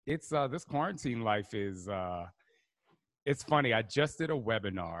It's this quarantine life is it's funny. I just did a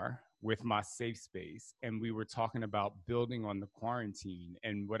webinar with my safe space and we were talking about building on the quarantine.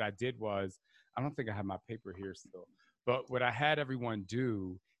 And what I did was, I don't think I have my paper here still, but what I had everyone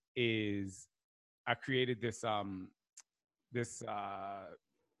do is I created this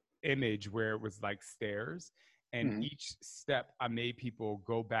image where it was like stairs, and Mhm. each step I made people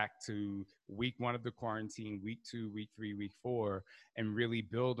go back to week 1 of the quarantine, week 2, week 3, week 4, and really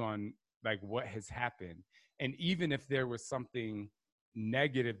build on like what has happened. And even if there was something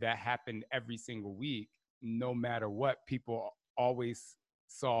negative that happened every single week, no matter what, people always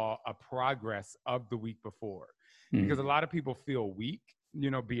saw a progress of the week before, because a Mm. lot of people feel weak,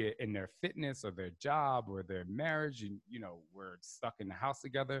 be it in their fitness or their job or their marriage, and we're stuck in the house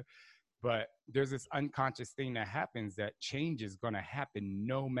together. But there's this unconscious thing that happens, that change is going to happen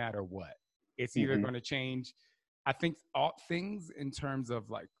no matter what. It's either Mhm. going to change. I think all things in terms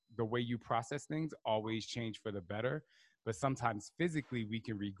of like the way you process things always change for the better. But sometimes physically we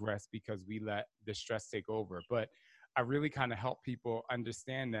can regress because we let the stress take over. But I really kind of help people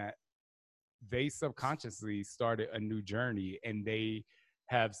understand that they subconsciously started a new journey, and they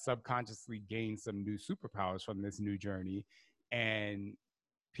have subconsciously gained some new superpowers from this new journey. And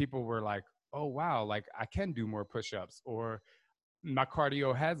people were like, oh, wow, like I can do more push-ups, or my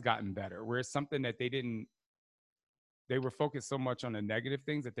cardio has gotten better, where it's something that they were focused so much on the negative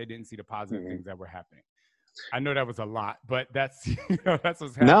things that they didn't see the positive Mhm. things that were happening. I know that was a lot, but that's, that's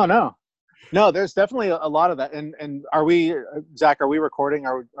what's No, happening. no, no. There's definitely a lot of that. And are we, Zach? Are we recording?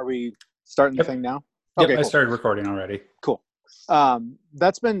 Are we starting the Yep. thing now? Yep. Okay, I cool, started recording already. cool.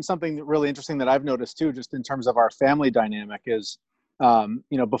 That's been something really interesting that I've noticed too, just in terms of our family dynamic. Is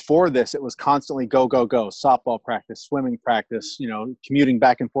before this, it was constantly go, go, go, softball practice, swimming practice, commuting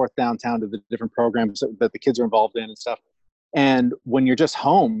back and forth downtown to the different programs that the kids are involved in and stuff. And when you're just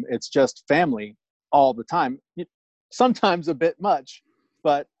home, it's just family all the time. Sometimes a bit much,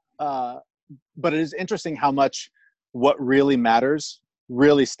 but uh, but it is interesting how much what really matters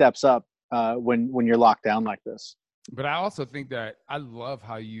really steps up when you're locked down like this. But I also think that I love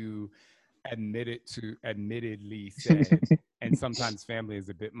how you admittedly said, and sometimes family is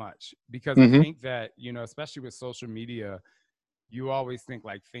a bit much, because I Mm-hmm. think that, especially with social media, you always think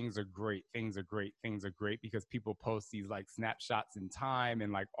like things are great, things are great, things are great, because people post these like snapshots in time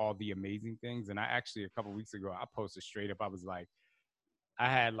and like all the amazing things. And I actually, a couple weeks ago, I posted straight up, I was like, I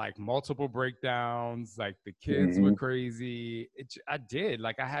had like multiple breakdowns, like the kids were Mm-hmm. crazy. I did,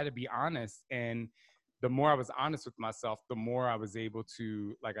 like, I had to be honest. And the more I was honest with myself, the more I was able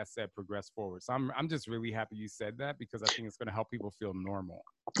to, like I said, progress forward. So I'm just really happy you said that, because I think it's going to help people feel normal.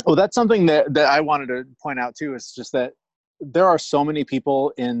 Well, that's something that I wanted to point out too. Is just that there are so many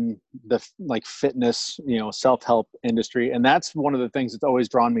people in the like fitness, self-help industry, and that's one of the things that's always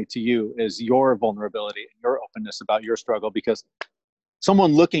drawn me to you is your vulnerability and your openness about your struggle. Because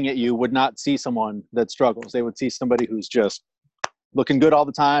someone looking at you would not see someone that struggles. They would see somebody who's just looking good all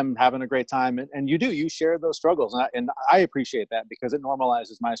the time, having a great time. And you share those struggles. And I appreciate that because it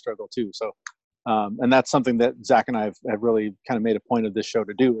normalizes my struggle too. So, and that's something that Zach and I have really kind of made a point of this show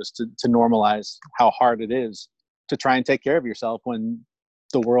to do, is to normalize how hard it is to try and take care of yourself when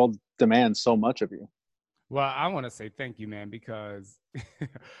the world demands so much of you. Well, I want to say thank you, man, because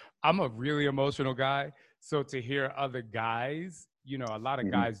I'm a really emotional guy. So to hear other guys, a lot of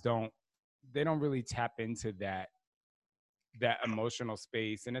Mm-hmm. guys they don't really tap into that emotional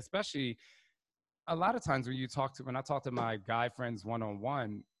space. And especially a lot of times when I talk to my guy friends one on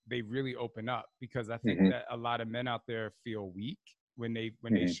one, they really open up, because I think Mm-hmm. that a lot of men out there feel weak when they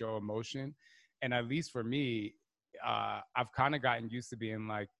Mm-hmm. show emotion. And at least for me, I've kind of gotten used to being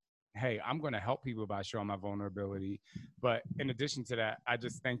like, hey, I'm going to help people by showing my vulnerability. But in addition to that, I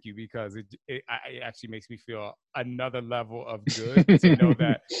just thank you, because it actually makes me feel another level of good to know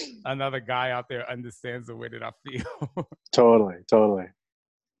that another guy out there understands the way that I feel. Totally, totally.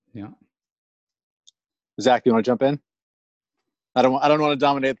 Yeah. Zach, you want to jump in? I don't want to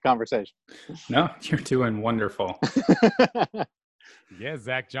dominate the conversation. No, you're doing wonderful. Yeah,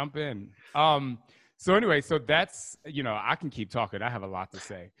 Zach, jump in. So anyway, so that's, I can keep talking. I have a lot to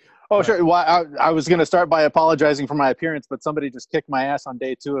say. Oh, But sure. Well, I was going to start by apologizing for my appearance, but somebody just kicked my ass on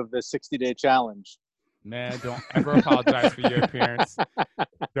day 2 of this 60-day challenge. man, don't ever apologize for your appearance.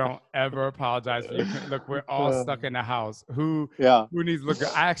 Don't ever apologize for your look. We're all stuck in the house. Yeah. Who needs look?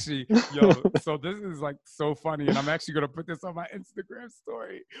 I actually, yo. So this is like so funny, and I'm actually gonna put this on my Instagram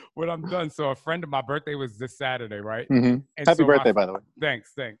story when I'm done. So a friend of my birthday was this Saturday, right? Mm-hmm. And Happy so birthday, by the way.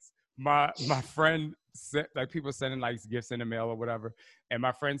 thanks. My friend sent, like, people sending like gifts in the mail or whatever, and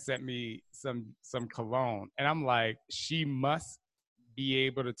my friend sent me some cologne, and I'm like, she must be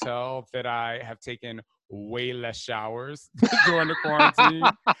able to tell that I have taken way less showers during the quarantine,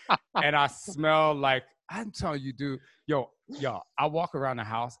 and I smell like, I'm telling you, dude, yo, I walk around the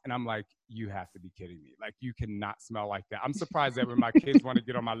house and I'm like, you have to be kidding me. Like, you cannot smell like that. I'm surprised that when my kids want to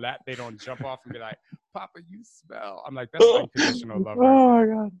get on my lap, they don't jump off and be like, Papa, you smell. I'm like, that's unconditional love right Oh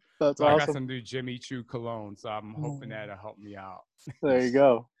there. my God. That's So I got awesome. some new Jimmy Choo cologne, so I'm hoping that'll help me out. There you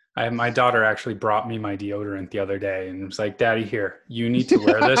go. My daughter actually brought me my deodorant the other day and was like, Daddy, here, you need to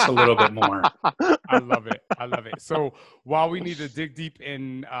wear this a little bit more. I love it. I love it. So while we need to dig deep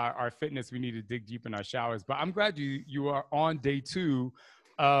in our fitness, we need to dig deep in our showers. But I'm glad you are on day 2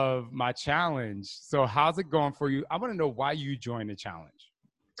 of my challenge. So how's it going for you? I want to know why you joined the challenge.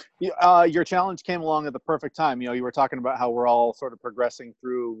 Your challenge came along at the perfect time. You were talking about how we're all sort of progressing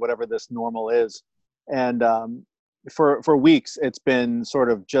through whatever this normal is. And for weeks, it's been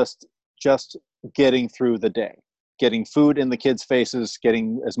sort of just getting through the day, getting food in the kids' faces,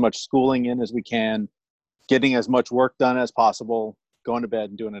 getting as much schooling in as we can, getting as much work done as possible, going to bed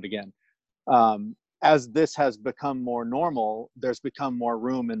and doing it again. As this has become more normal, there's become more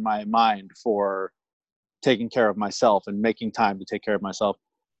room in my mind for taking care of myself and making time to take care of myself.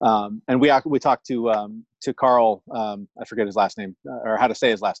 And we talked to Carl, I forget his last name or how to say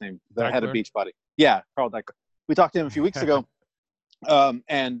his last name, the head of Beachbody. Yeah, Carl Deichler. We talked to him a few weeks ago,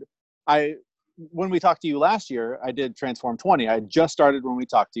 and when we talked to you last year, I did Transform 20. I had just started when we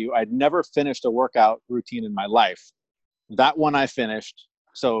talked to you. I'd never finished a workout routine in my life. That one I finished.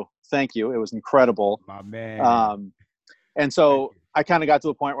 So thank you. It was incredible. My man. And so I kind of got to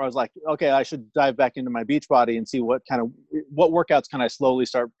a point where I was like, okay, I should dive back into my Beachbody and see what workouts can I slowly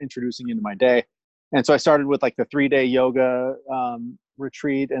start introducing into my day. And so I started with like the 3-day yoga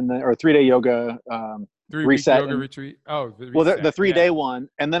retreat or 3-day yoga 3-week yoga retreat. Oh, the reset. The 3-day one,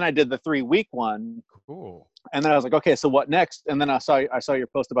 and then I did the 3-week one. Cool. And then I was like, okay, so what next? And then I saw your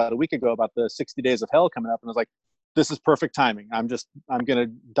post about a week ago about the 60 days of hell coming up, and I was like, this is perfect timing. I'm gonna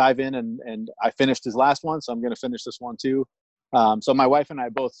dive in, and I finished his last one, so I'm gonna finish this one too. So my wife and I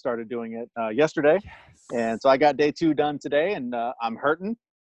both started doing it yesterday, and so I got day 2 done today, and I'm hurting.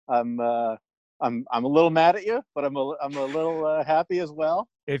 I'm a little mad at you, but I'm a little happy as well.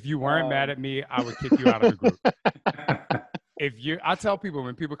 If you weren't mad at me, I would kick you out of the group. I tell people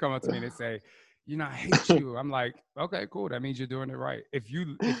when people come up to me and they say, I hate you. I'm like, okay, cool. That means you're doing it right.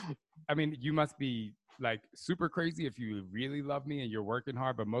 You must be like super crazy if you really love me and you're working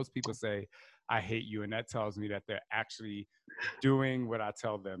hard. But most people say, I hate you. And that tells me that they're actually doing what I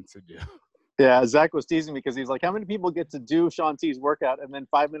tell them to do. Yeah, Zach was teasing me because he's like, how many people get to do Shaun T's workout and then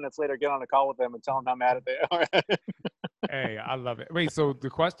 5 minutes later get on a call with them and tell them how mad they are? Hey, I love it. Wait, so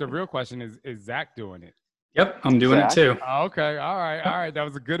the real question is Zach doing it? Yep, I'm doing it too. Okay, all right. That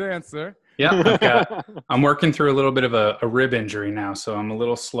was a good answer. Yeah, I'm working through a little bit of a rib injury now, so I'm a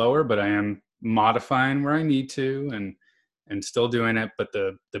little slower, but I am modifying where I need to and still doing it. But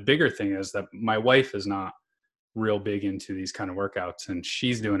the bigger thing is that my wife is not real big into these kind of workouts, and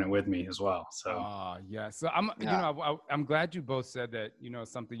she's doing it with me as well. So yeah. So I'm glad you both said that,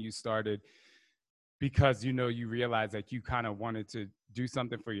 something you started because you realized that you kind of wanted to do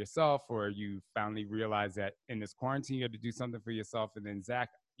something for yourself, or you finally realized that in this quarantine you had to do something for yourself. And then Zach,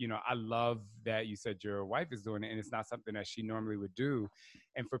 I love that you said your wife is doing it and it's not something that she normally would do.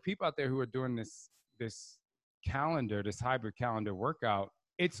 And for people out there who are doing this calendar, this hybrid calendar workout,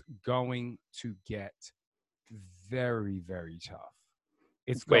 it's going to get very, very tough.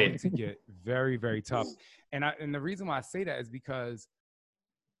 It's going to get very, very tough. And the reason why I say that is because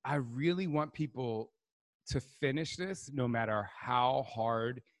I really want people to finish this no matter how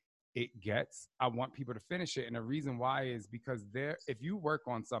hard it gets. I want people to finish it. And the reason why is because if you work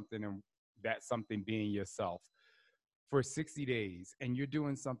on something, and that something being yourself, for 60 days and you're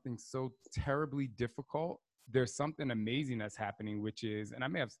doing something so terribly difficult, there's something amazing that's happening, which is, and I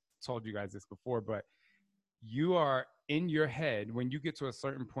may have told you guys this before, but you are in your head when you get to a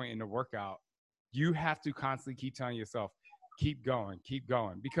certain point in the workout, you have to constantly keep telling yourself, keep going,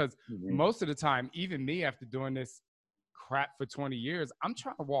 because most of the time, even me, after doing this crap for 20 years, I'm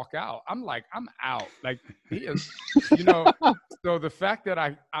trying to walk out. I'm like, I'm out. Like, so the fact that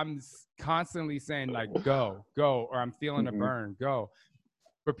I'm constantly saying like, go, or I'm feeling a burn, go.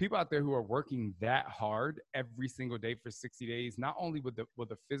 For people out there who are working that hard every single day for 60 days, not only will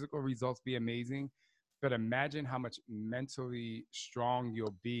the physical results be amazing, but imagine how much mentally strong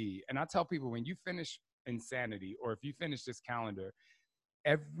you'll be. And I tell people, when you finish Insanity, or if you finish this calendar,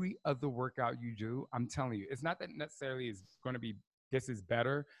 every other workout you do, I'm telling you, it's not that necessarily is going to be this is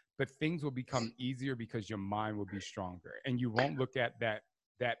better, but things will become easier because your mind will be stronger, and you won't look at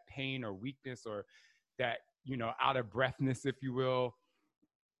that pain or weakness or that out of breathness, if you will,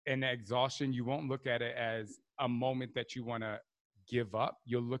 in the exhaustion, you won't look at it as a moment that you want to give up.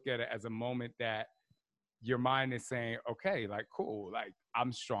 You'll look at it as a moment that your mind is saying, okay, like, cool, like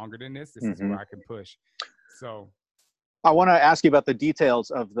I'm stronger than this. This is Mm-hmm. where I can push. So I want to ask you about the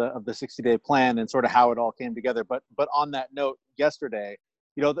details of the 60-day plan and sort of how it all came together. But on that note, yesterday,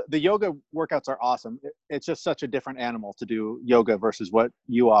 you know, the yoga workouts are awesome. It's just such a different animal to do yoga versus what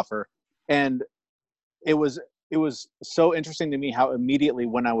you offer. And it was so interesting to me how immediately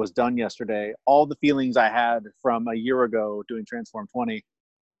when I was done yesterday, all the feelings I had from a year ago doing Transform 20,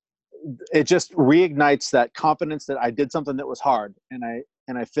 it just reignites that confidence that I did something that was hard and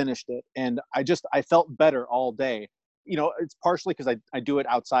I finished it. And I felt better all day. You know, it's partially because I do it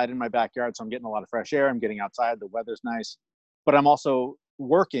outside in my backyard. So I'm getting a lot of fresh air. I'm getting outside. The weather's nice, but I'm also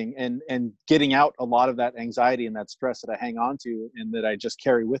working and getting out a lot of that anxiety and that stress that I hang on to and that I just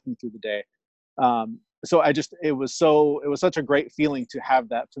carry with me through the day. So it was such a great feeling to have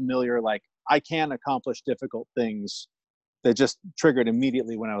that familiar, like I can accomplish difficult things, that just triggered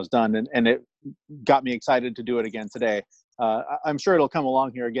immediately when I was done. And it got me excited to do it again today. I'm sure it'll come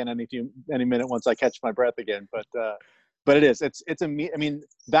along here again any minute once I catch my breath again. But I mean,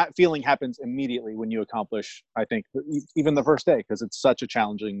 that feeling happens immediately when you accomplish, I think, even the first day, because it's such a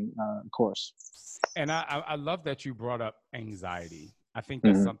challenging course. And I love that you brought up anxiety. I think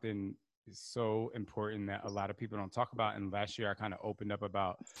that's Mm-hmm. something so important that a lot of people don't talk about. And last year I kind of opened up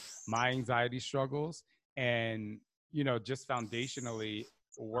about my anxiety struggles, and, you know, just foundationally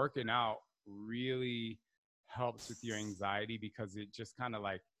working out really helps with your anxiety, because it just kind of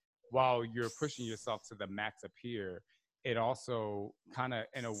like, while you're pushing yourself to the max up here, it also kind of,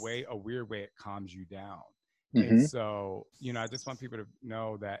 in a way, a weird way, it calms you down. And Mm-hmm. so, you know, I just want people to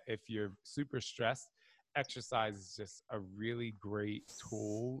know that if you're super stressed, exercise is just a really great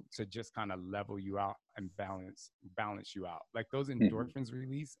tool to just kind of level you out and balance you out. Like those Mm-hmm. endorphins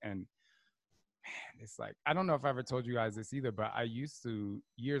release, and man, it's like, I don't know if I ever told you guys this either, but I used to,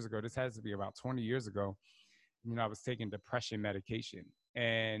 years ago, this has to be about 20 years ago, you know, I was taking depression medication,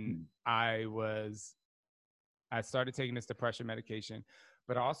 and I started taking this depression medication,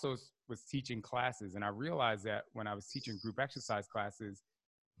 but I also was teaching classes. And I realized that when I was teaching group exercise classes,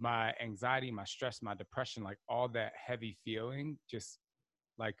 my anxiety, my stress, my depression, like all that heavy feeling just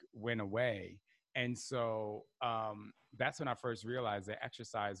like went away. And so that's when I first realized that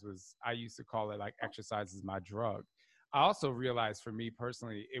exercise was, I used to call it like exercise is my drug. I also realized for me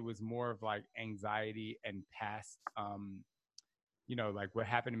personally, it was more of like anxiety and past, you know, like what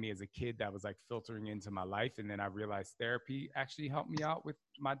happened to me as a kid that was like filtering into my life. And then I realized therapy actually helped me out with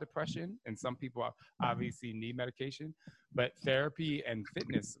my depression. And some people obviously need medication, but therapy and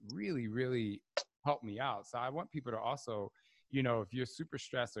fitness really, really helped me out. So I want people to also, you know, if you're super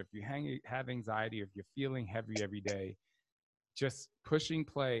stressed, or if you have anxiety, or if you're feeling heavy every day, just pushing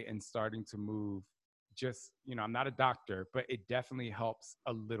play and starting to move. Just, you know, I'm not a doctor, but it definitely helps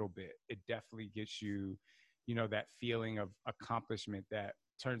a little bit. It definitely gets you, you know, that feeling of accomplishment that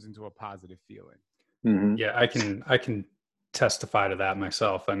turns into a positive feeling. Mm-hmm. Yeah, I can testify to that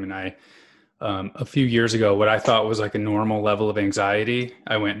myself. I mean, a few years ago, what I thought was like a normal level of anxiety,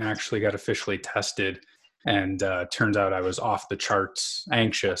 I went and actually got officially tested, and turns out I was off the charts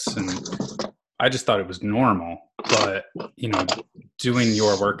anxious, and I just thought it was normal. But, you know, doing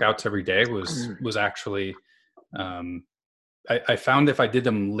your workouts every day was actually, I found if I did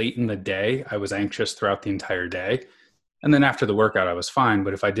them late in the day, I was anxious throughout the entire day. And then after the workout, I was fine.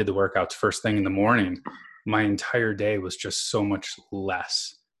 But if I did the workouts first thing in the morning, my entire day was just so much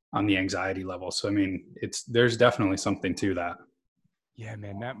less on the anxiety level. So, I mean, there's definitely something to that. Yeah,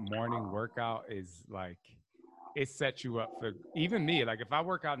 man, that morning workout is like, it sets you up for, even me. Like if I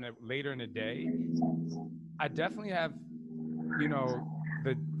work out later in the day, I definitely have, you know,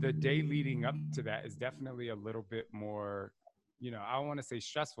 the day leading up to that is definitely a little bit more, you know, I don't want to say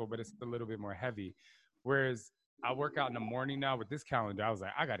stressful, but it's a little bit more heavy. Whereas I work out in the morning now with this calendar, I was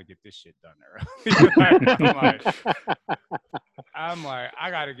like, I got to get this shit done early. I'm like,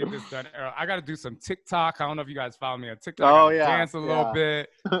 I got to get this done early. I got to do some TikTok. I don't know if you guys follow me on TikTok. I got to dance a little bit.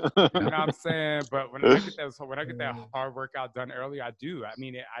 You know what I'm saying? But when I get that hard workout done early, I do. I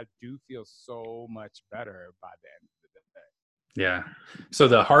mean, I do feel so much better by the end of the day. Yeah. So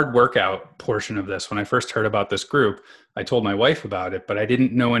the hard workout portion of this, when I first heard about this group, I told my wife about it, but I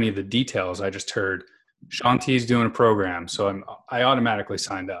didn't know any of the details. I just heard Shaun T's doing a program. So I automatically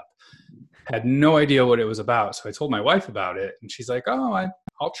signed up. Had no idea what it was about. So I told my wife about it, and she's like, oh,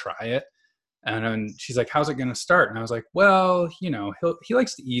 I'll try it. And then she's like, how's it going to start? And I was like, well, you know, he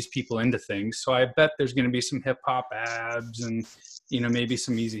likes to ease people into things. So I bet there's going to be some hip hop abs and, you know, maybe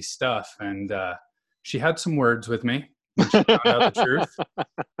some easy stuff. And she had some words with me. when she found out the truth.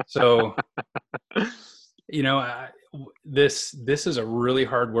 So, you know, this is a really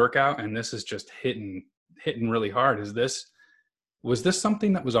hard workout, and this is just hitting really hard. Was this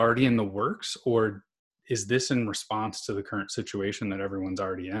something that was already in the works, or is this in response to the current situation that everyone's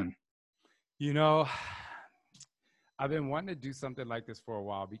already in? You know, I've been wanting to do something like this for a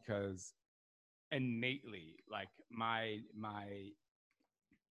while because innately, like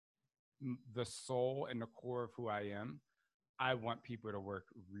the soul and the core of who I am, I want people to work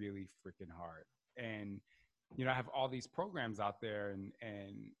really freaking hard. And you know, I have all these programs out there,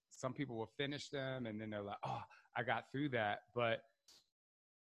 and some people will finish them and then they're like, "Oh, I got through that." But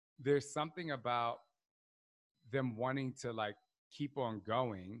there's something about them wanting to like keep on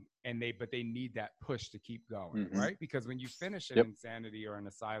going, and they need that push to keep going, Mm-hmm. right? Because when you finish an Yep. insanity or an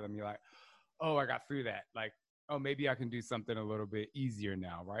asylum, you're like, "Oh, I got through that." Like, "Oh, maybe I can do something a little bit easier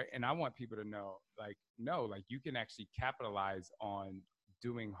now," right? And I want people to know, like, no, like you can actually capitalize on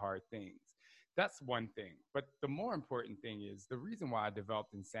doing hard things. That's one thing. But the more important thing is the reason why I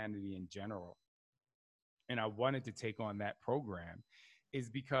developed Insanity in general and I wanted to take on that program is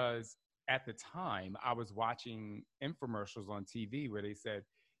because at the time I was watching infomercials on TV where they said,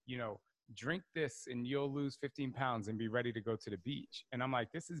 you know, drink this and you'll lose 15 pounds and be ready to go to the beach. And I'm like,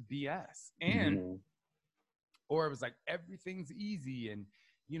 this is BS. And, Mm-hmm. or it was like, everything's easy and,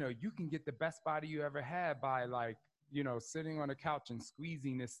 you know, you can get the best body you ever had by like, you know, sitting on a couch and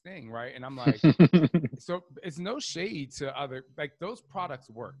squeezing this thing. Right. And I'm like, so it's no shade to other, like those products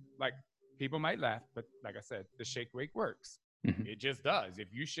work. Like people might laugh, but like I said, the shake weight works. Mhm. It just does.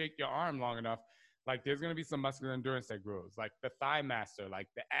 If you shake your arm long enough, like there's going to be some muscular endurance that grows, like the thigh master, like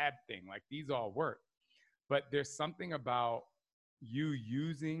the ab thing, like these all work. But there's something about you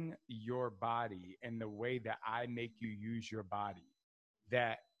using your body and the way that I make you use your body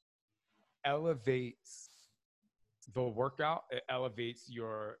that elevates the workout. It elevates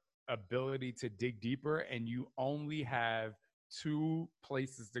your ability to dig deeper, and you only have two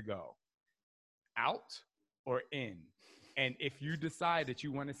places to go: out or in. And if you decide that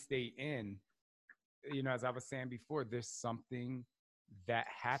you want to stay in, you know, as I was saying before, there's something that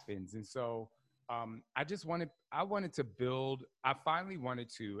happens. And so I wanted to build, I finally wanted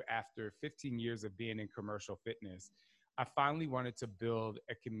to, after 15 years of being in commercial fitness, I finally wanted to build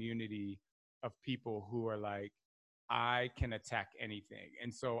a community of people who are like, I can attack anything.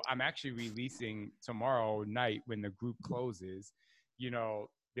 And so I'm actually releasing tomorrow night when the group closes, you know,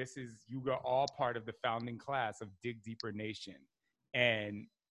 you are all part of the founding class of Dig Deeper Nation. And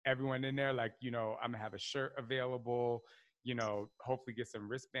everyone in there, like, you know, I'm gonna have a shirt available, you know, hopefully get some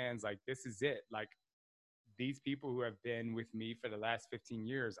wristbands. Like, this is it. Like, these people who have been with me for the last 15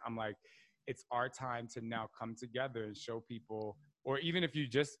 years, I'm like, it's our time to now come together and show people, or even if you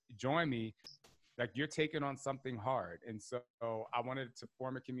just join me, like you're taking on something hard. And so I wanted to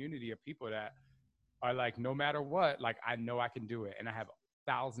form a community of people that are like, no matter what, like I know I can do it. And I have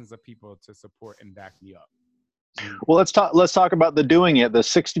thousands of people to support and back me up. Well, let's talk about the doing it. The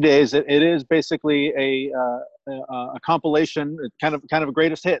 60 days. It is basically a compilation, kind of a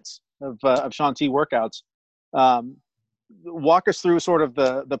greatest hits of Shaun T workouts. Um, Walk us through sort of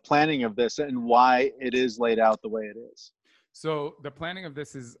the planning of this and why it is laid out the way it is. So the planning of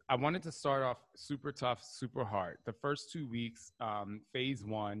this is I wanted to start off super tough, super hard. The first 2 weeks, phase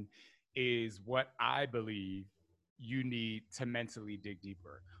one, is what I believe you need to mentally dig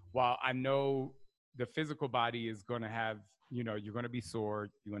deeper. While I know the physical body is going to have, you know, you're going to be sore,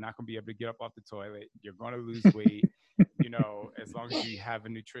 you're not going to be able to get up off the toilet, you're going to lose weight, you know, as long as you have a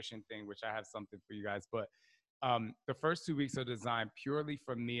nutrition thing, which I have something for you guys. But the first 2 weeks are designed purely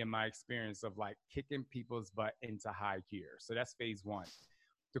from me and my experience of like kicking people's butt into high gear. So that's phase one.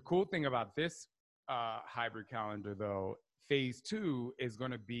 The cool thing about this hybrid calendar, though, phase two is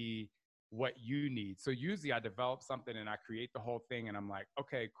going to be what you need. So usually I develop something and I create the whole thing, and I'm like,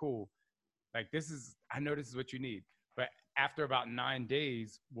 okay, cool. Like I know this is what you need. But after about 9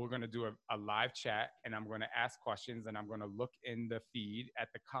 days, we're going to do a live chat, and I'm going to ask questions, and I'm going to look in the feed at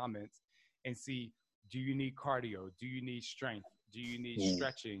the comments and see, do you need cardio? Do you need strength? Do you need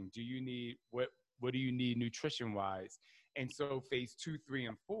stretching? Do you need what do you need nutrition wise? And so phase 2, 3,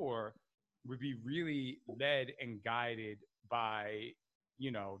 and 4 would be really led and guided by,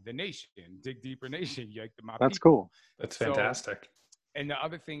 you know, the nation, Dig Deeper Nation, like my That's people. cool. That's So, fantastic. and the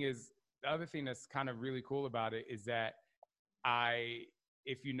other thing that's kind of really cool about it is that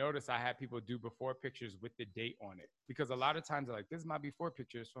if you notice, I had people do before pictures with the date on it, because a lot of times they're like, this is my before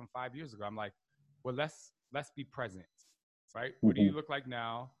pictures from 5 years ago. I'm like, well, let's be present, right? What do you look like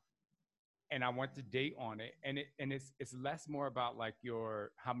now? and I want to date on it, and it's less more about like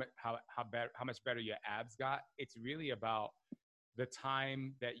your how much better your abs got. It's really about the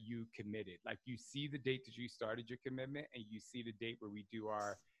time that you committed. Like you see the date that you started your commitment, and you see the date where we do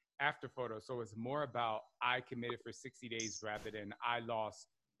our after photo. So it's more about I committed for 60 days rather than I lost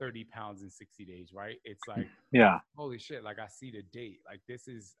 30 pounds in 60 days, right? It's like, Yeah. holy shit, like I see the date. Like this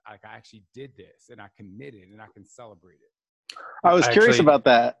is like I actually did this and I committed and I can celebrate it. I was curious Actually, about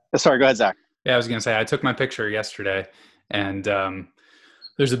that. Sorry, go ahead, Zach. yeah, I was going to say, I took my picture yesterday, and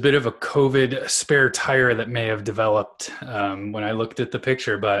there's a bit of a COVID spare tire that may have developed when I looked at the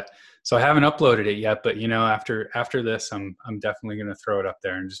picture, but so I haven't uploaded it yet. But after this, I'm definitely going to throw it up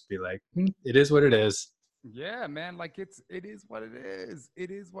there and just be like, it is what it is. Yeah, man. Like it is what it is.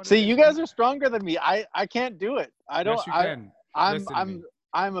 It is what See, it is. you guys are stronger than me. I can't do it. I don't. Yes, you can.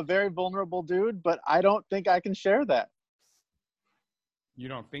 I'm a very vulnerable dude, but I don't think I can share that. You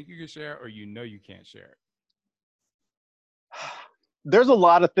don't think you can share, or you know you can't share it? There's a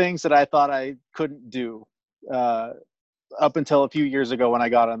lot of things that I thought I couldn't do up until a few years ago when I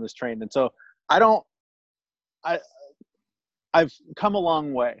got on this train, and so I've come a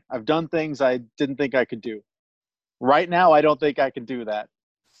long way. I've done things I didn't think I could do. Right now, I don't think I can do that.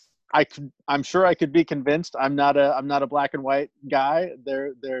 I'm sure I could be convinced. I'm not a black and white guy.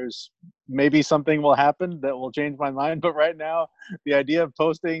 There's maybe something will happen that will change my mind. But right now, the idea of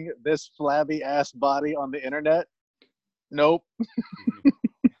posting this flabby ass body on the internet, nope.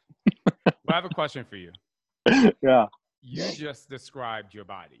 But I have a question for you. Yeah. You just described your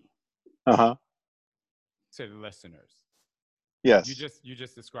body Uh-huh. to the listeners. Yes. You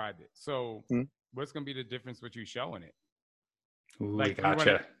just described it. So what's gonna be the difference with you showing it? Ooh, Like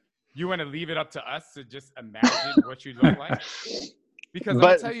gotcha. you want to leave it up to us to just imagine what you look like? Because I'm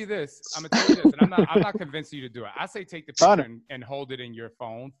gonna tell you this, and I'm not convincing you to do it. I say take the picture and hold it in your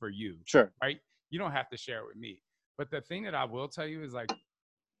phone for you. Sure. Right? You don't have to share it with me. But the thing that I will tell you is like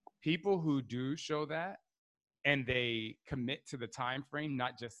people who do show that and they commit to the time frame,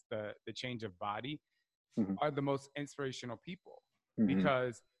 not just the change of body, are the most inspirational people.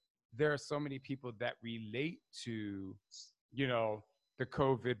 Because there are so many people that relate to, the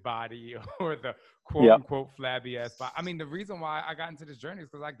COVID body or the quote unquote flabby ass body. I mean, the reason why I got into this journey is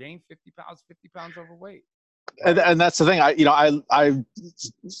because I gained 50 pounds overweight. Right? And that's the thing. I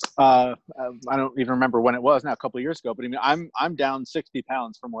don't even remember when it was now, a couple of years ago, but I mean, I'm down 60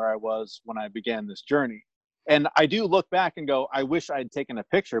 pounds from where I was when I began this journey. And I do look back and go, I wish I had taken a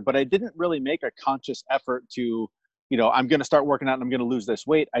picture, but I didn't really make a conscious effort to, I'm going to start working out and I'm going to lose this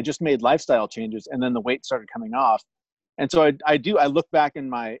weight. I just made lifestyle changes and then the weight started coming off. And so I look back in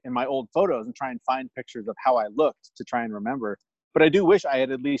my old photos and try and find pictures of how I looked to try and remember. But I do wish I had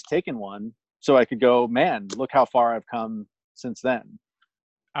at least taken one so I could go, man, look how far I've come since then.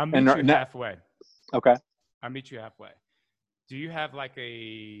 I'll meet you halfway. Okay. I'll meet you halfway. Do you have like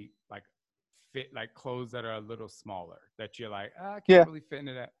fit like clothes that are a little smaller that you're like, I can't really fit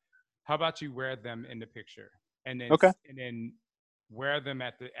into that? How about you wear them in the picture and then wear them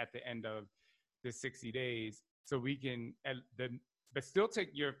at the end of the 60 days so we can but still take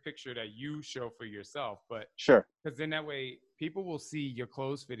your picture that you show for yourself, but sure, because then that way people will see your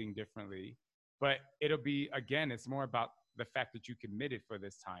clothes fitting differently, but it'll be, again, it's more about the fact that you committed for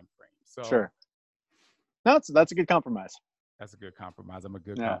this time frame. So sure. No, that's a good compromise. That's a good compromise. I'm a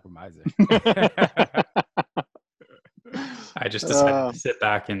good compromiser. I just decided to sit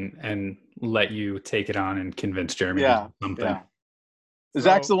back and let you take it on and convince Jeremy to do something. Yeah.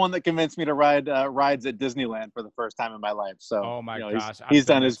 Zach's the one that convinced me to ride rides at Disneyland for the first time in my life. So, oh my gosh, he's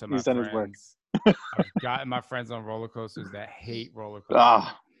done his work. I've gotten my friends on roller coasters that hate roller coasters.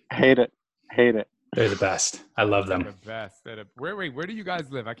 Ah, hate it. They're the best. I love them. They're the best. Where do you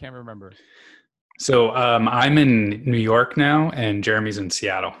guys live? I can't remember. So I'm in New York now, and Jeremy's in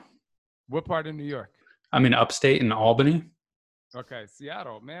Seattle. What part of New York? I'm in upstate in Albany. Okay,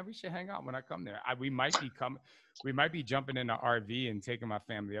 Seattle, man, we should hang out when I come there. We might be jumping in an RV and taking my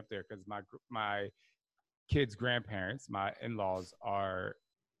family up there because my kids' grandparents, my in-laws,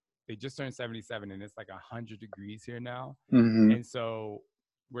 they just turned 77 and it's like 100 degrees here now. And so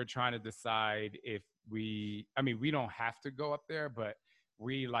we're trying to decide if we don't have to go up there, but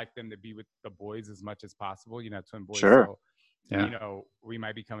we like them to be with the boys as much as possible, twin boys. Sure. So, we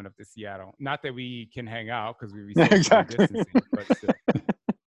might be coming up to Seattle. Not that we can hang out because we exactly distancing, but still.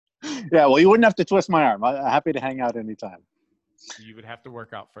 Yeah, well, you wouldn't have to twist my arm. I'm happy to hang out anytime. You would have to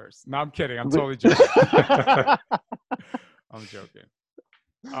work out first. No, I'm kidding. I'm totally joking. I'm joking.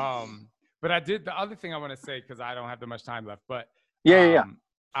 But I did the other thing I want to say because I don't have that much time left. But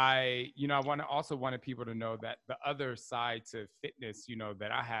I also wanted people to know that the other side to fitness,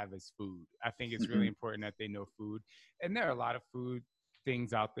 that I have is food. I think it's really important that they know food. And there are a lot of food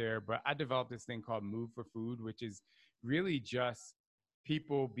things out there, but I developed this thing called Move for Food, which is really just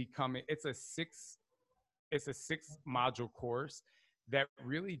people becoming, it's a 6 module course that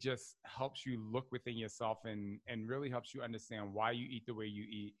really just helps you look within yourself and really helps you understand why you eat the way you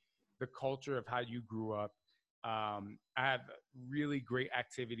eat, the culture of how you grew up. I have really great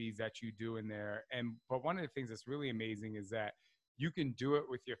activities that you do in there. But one of the things that's really amazing is that you can do it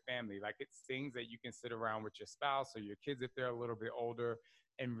with your family. Like, it's things that you can sit around with your spouse or your kids if they're a little bit older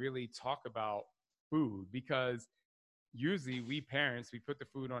and really talk about food, because usually we parents, we put the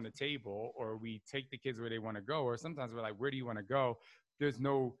food on the table or we take the kids where they want to go, or sometimes we're like, where do you want to go? There's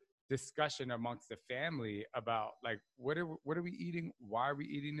no discussion amongst the family about, like, what are we eating, why are we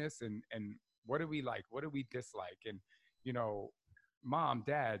eating this, and what do we like, what do we dislike, and you know mom,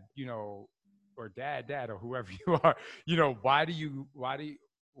 dad, or dad or whoever you are, why do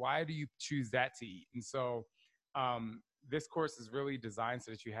you choose that to eat? And so this course is really designed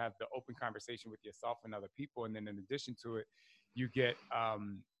so that you have the open conversation with yourself and other people. And then in addition to it, you get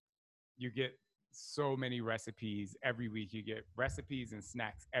so many recipes every week. You get recipes and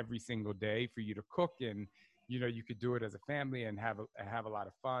snacks every single day for you to cook, and you could do it as a family and have a lot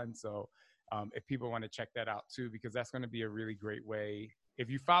of fun. So if people want to check that out too, because that's going to be a really great way. If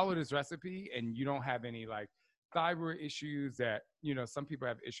you follow this recipe and you don't have any like thyroid issues, that some people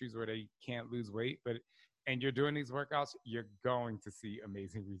have issues where they can't lose weight, and you're doing these workouts, you're going to see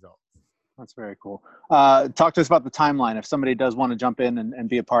amazing results. That's very cool. Talk to us about the timeline. If somebody does want to jump in and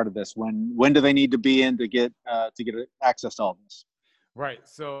be a part of this, when do they need to be in to get access to all this? Right.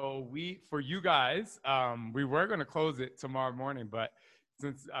 So for you guys, we were going to close it tomorrow morning, but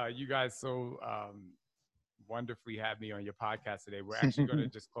since you guys so wonderfully have me on your podcast today, we're actually going to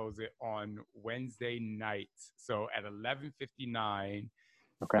just close it on Wednesday night. So at 11:59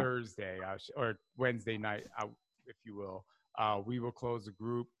 Thursday or Wednesday night, if you will, we will close the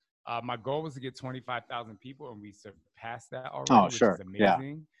group. My goal was to get 25,000 people, and we surpassed that already, which is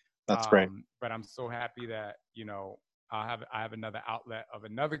amazing. Yeah. That's great. But I'm so happy that I have another outlet of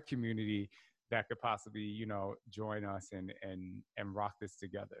another community that could possibly join us and rock this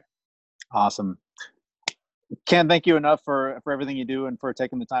together. Awesome. Can't thank you enough for everything you do and for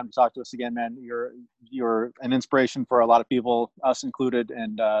taking the time to talk to us again, man. You're an inspiration for a lot of people, us included,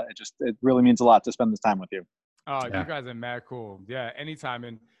 and it really means a lot to spend this time with you. Oh, yeah. You guys are mad cool. Yeah, anytime.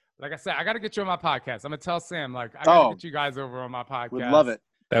 And like I said, I got to get you on my podcast. I'm gonna tell Sam, like, I gotta get you guys over on my podcast. Would love it.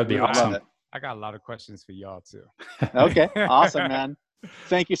 That would be awesome. I got a lot of questions for y'all too. Okay, awesome, man.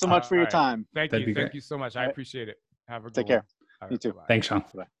 Thank you so much for your time. Thank you so much. I appreciate it. Have a good Take care. Right, you too. Bye-bye. Thanks, Shaun.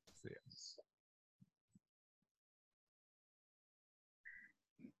 Bye. See ya.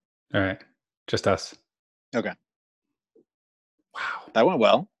 All right, just us. Okay. Wow, that went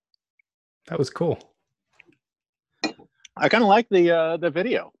well. That was cool. I kind of like the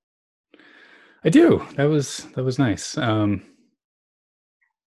video. I do. That was nice. All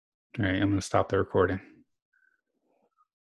right, I'm going to stop the recording.